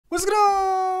What's going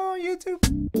on, YouTube?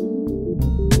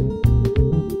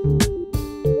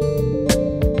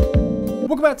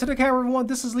 Welcome back to the camera, everyone.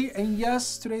 This is Lee, and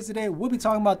yes, today's the day. We'll be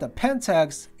talking about the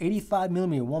Pentax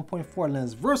 85mm 1.4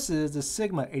 lens versus the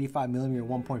Sigma 85mm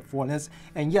 1.4 lens.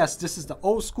 And yes, this is the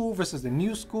old school versus the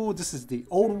new school. This is the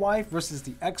old wife versus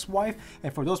the ex-wife.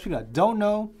 And for those people that don't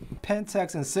know,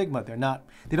 Pentax and Sigma,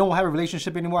 they don't have a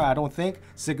relationship anymore. I don't think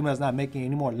Sigma is not making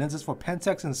any more lenses for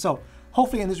Pentax, and so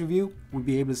hopefully in this review, we'll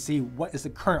be able to see what is the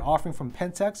current offering from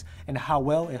Pentax and how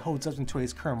well it holds up in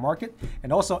today's current market.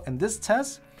 And also in this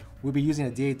test, we'll be using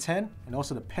the D810 and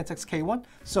also the Pentax K1.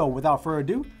 So without further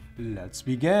ado, let's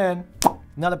begin.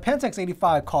 Now the Pentax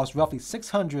 85 costs roughly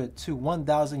 600 to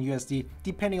 1,000 USD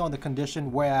depending on the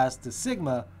condition, whereas the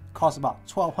Sigma costs about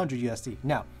 1,200 USD.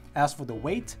 Now, as for the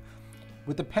weight,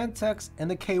 with the Pentax and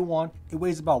the K1, it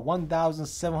weighs about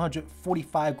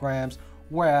 1,745 grams,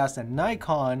 whereas the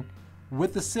Nikon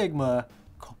with the Sigma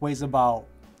weighs about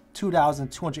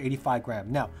 2,285 grams.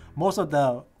 Now, most of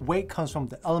the weight comes from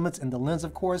the elements in the lens,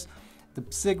 of course. The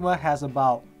Sigma has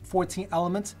about 14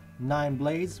 elements, 9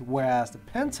 blades, whereas the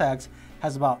Pentax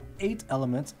has about 8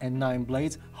 elements and 9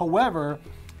 blades. However,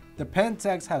 the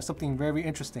Pentax have something very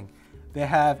interesting. They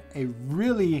have a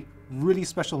really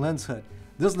special lens hood.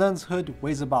 This lens hood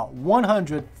weighs about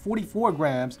 144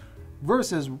 grams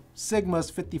versus Sigma's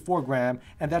 54 gram,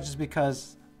 and that's just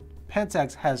because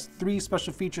Pentax has 3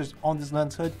 special features on this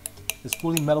lens hood. It's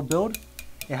fully metal build,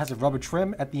 it has a rubber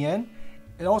trim at the end,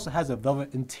 it also has a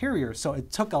velvet interior, so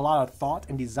it took a lot of thought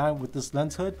and design with this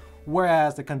lens hood,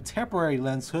 whereas the contemporary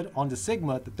lens hood on the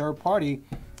Sigma, the third party,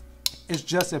 is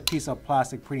just a piece of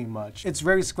plastic pretty much. It's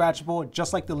very scratchable,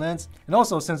 just like the lens, and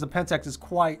also since the Pentax is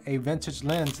quite a vintage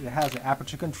lens, it has an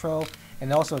aperture control,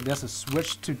 and also there's a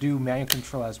switch to do manual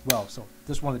control as well, so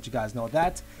just want to let you guys know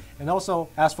that. And also,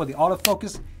 as for the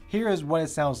autofocus, here is what it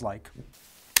sounds like.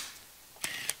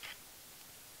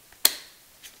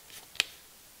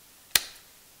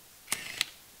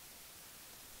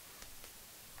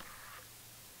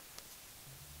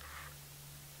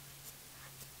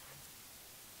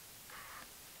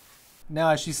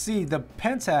 Now, as you see, the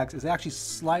Pentax is actually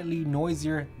slightly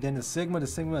noisier than the Sigma. The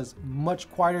Sigma is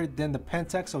much quieter than the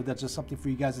Pentax, so that's just something for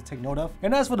you guys to take note of.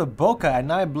 And as for the bokeh at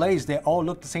 9 blades, they all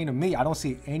look the same to me. I don't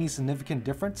see any significant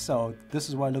difference, so this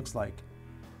is what it looks like.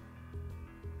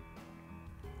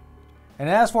 And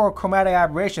as for chromatic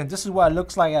aberration, this is what it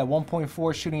looks like at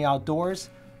 1.4 shooting outdoors.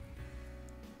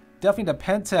 Definitely the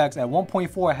Pentax at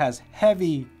 1.4 has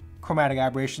heavy chromatic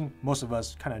aberration. Most of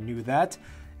us kind of knew that.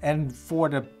 And for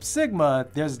the Sigma,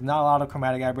 there's not a lot of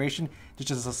chromatic aberration. There's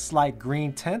just a slight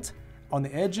green tint on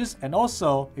the edges. And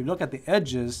also, if you look at the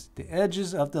edges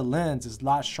of the lens is a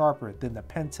lot sharper than the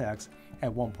Pentax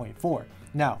at 1.4.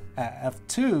 Now, at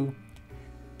f2,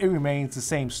 it remains the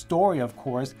same story, of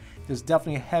course. There's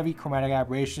definitely heavy chromatic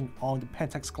aberration on the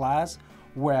Pentax glass,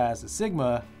 whereas the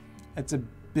Sigma, it's a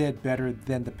bit better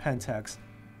than the Pentax.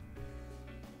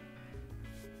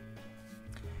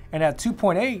 And at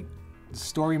 2.8, the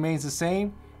story remains the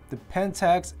same. The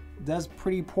Pentax does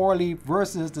pretty poorly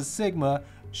versus the Sigma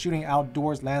shooting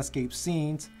outdoors landscape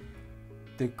scenes.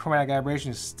 The chromatic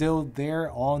aberration is still there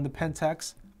on the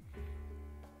Pentax.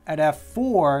 At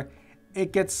f4,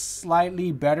 it gets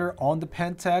slightly better on the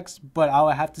Pentax, but I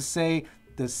would have to say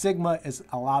the Sigma is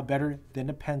a lot better than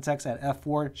the Pentax at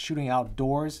f4 shooting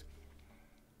outdoors.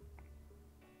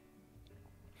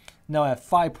 Now at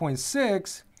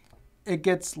 5.6, it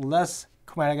gets less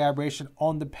chromatic aberration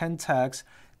on the Pentax.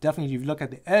 Definitely, if you look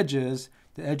at the edges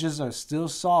are still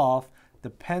soft. The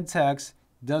Pentax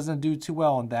doesn't do too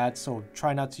well on that, so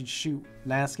try not to shoot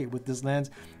landscape with this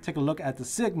lens. Take a look at the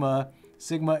Sigma.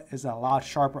 Sigma is a lot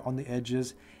sharper on the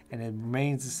edges, and it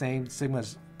remains the same. Sigma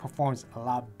performs a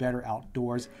lot better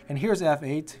outdoors. And here's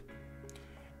f8.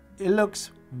 It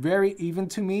looks very even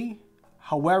to me.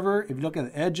 However, if you look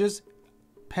at the edges,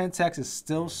 Pentax is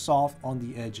still soft on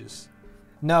the edges.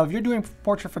 Now, if you're doing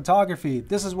portrait photography,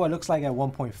 this is what it looks like at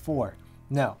 1.4.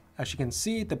 Now, as you can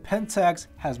see, the Pentax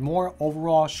has more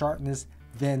overall sharpness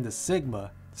than the Sigma.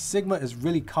 The Sigma is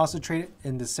really concentrated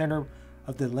in the center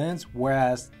of the lens,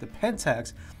 whereas the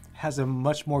Pentax has a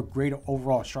much more greater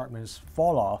overall sharpness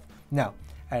fall off. Now,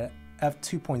 at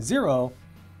f2.0,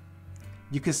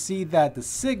 you can see that the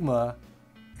Sigma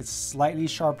is slightly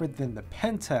sharper than the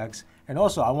Pentax. And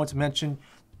also, I want to mention,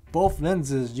 both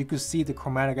lenses, you can see the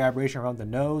chromatic aberration around the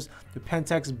nose. The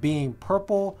Pentax being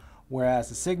purple, whereas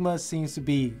the Sigma seems to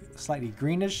be slightly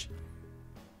greenish.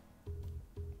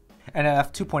 And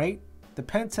at f2.8, the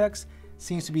Pentax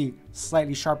seems to be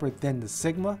slightly sharper than the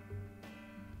Sigma.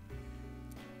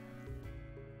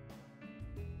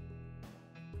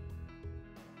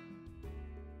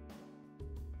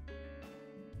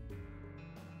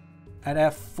 At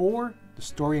f4, the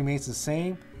story remains the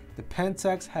same. The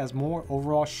Pentax has more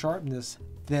overall sharpness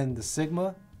than the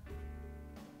Sigma.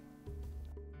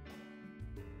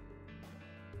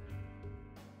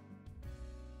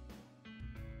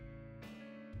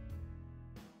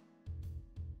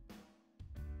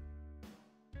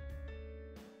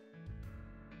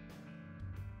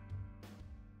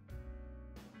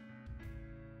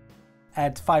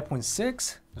 At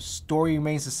 5.6, the story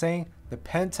remains the same. The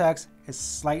Pentax is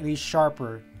slightly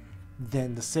sharper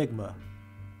than the Sigma.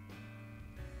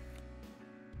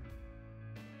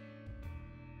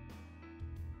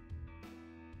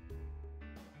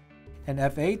 And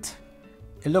F8,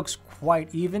 it looks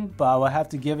quite even, but I will have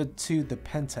to give it to the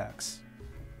Pentax.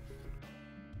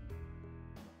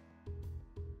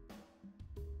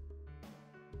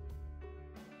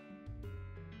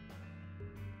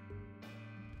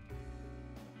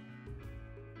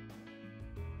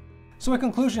 So in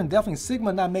conclusion, definitely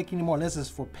Sigma not making any more lenses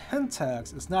for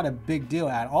Pentax is not a big deal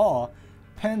at all.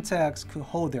 Pentax could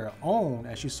hold their own,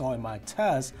 as you saw in my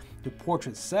test, the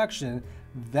portrait section.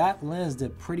 That lens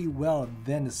did pretty well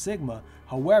than the Sigma.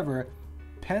 However,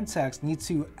 Pentax needs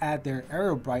to add their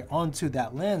aerial bright onto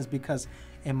that lens because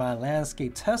in my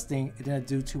landscape testing, it didn't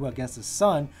do too well against the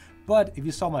sun. But if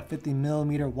you saw my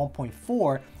 50mm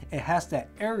 1.4, it has that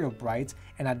aerial bright,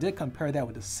 and I did compare that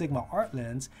with the Sigma art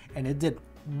lens, and it did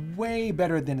way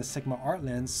better than the Sigma art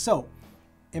lens. So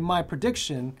in my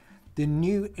prediction, the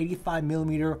new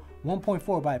 85mm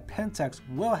 1.4 by Pentax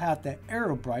will have that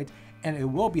aerial bright, and it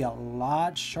will be a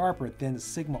lot sharper than the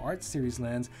Sigma art series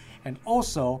lens. And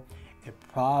also, it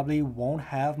probably won't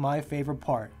have my favorite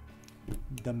part,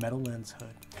 the metal lens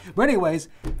hood. But anyways,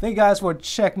 thank you guys for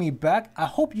checking me back. I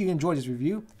hope you enjoyed this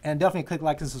review, and definitely click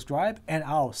like and subscribe, and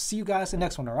I'll see you guys in the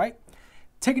next one, all right?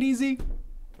 Take it easy.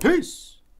 Peace.